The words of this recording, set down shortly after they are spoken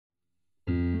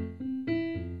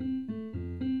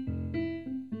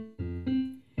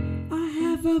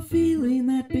have a feeling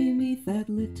that beneath that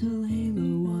little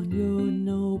halo on your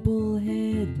noble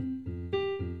head,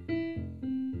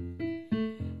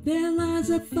 there lies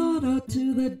a thought or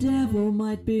two the devil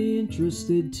might be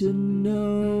interested to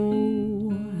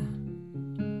know.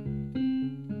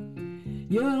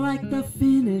 You're like the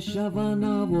finish of a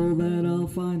novel that I'll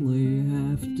finally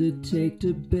have to take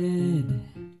to bed.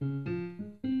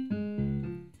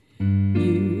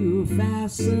 You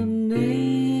fascinate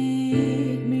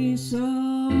me so.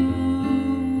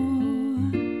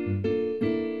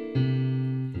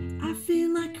 I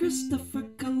feel like Christopher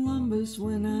Columbus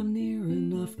when I'm near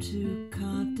enough to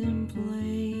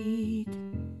contemplate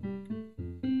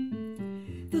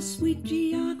the sweet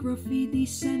geography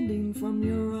descending from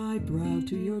your eyebrow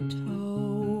to your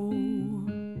toe.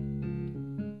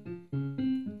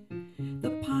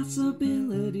 The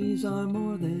possibilities are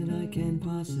more than I can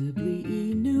possibly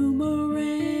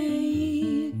enumerate.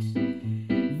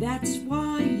 That's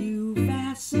why you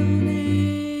fascinate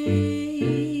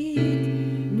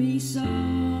me so.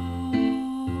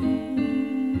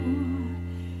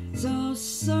 So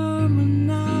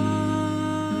sermonize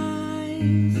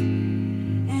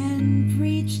and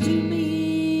preach to me.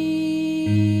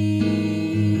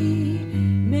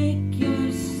 Make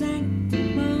your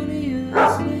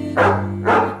sanctimonious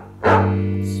little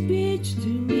speech to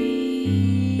me.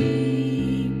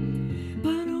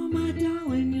 But oh my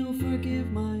darling, you'll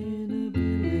forgive my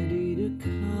inability to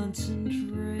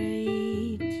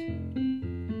concentrate.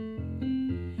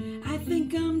 I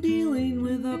think I'm dealing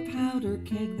with a powder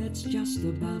keg that's just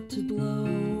about to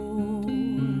blow.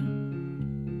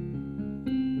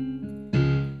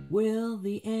 Will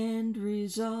the end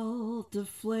result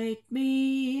deflate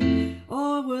me,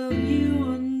 or will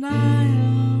you annihilate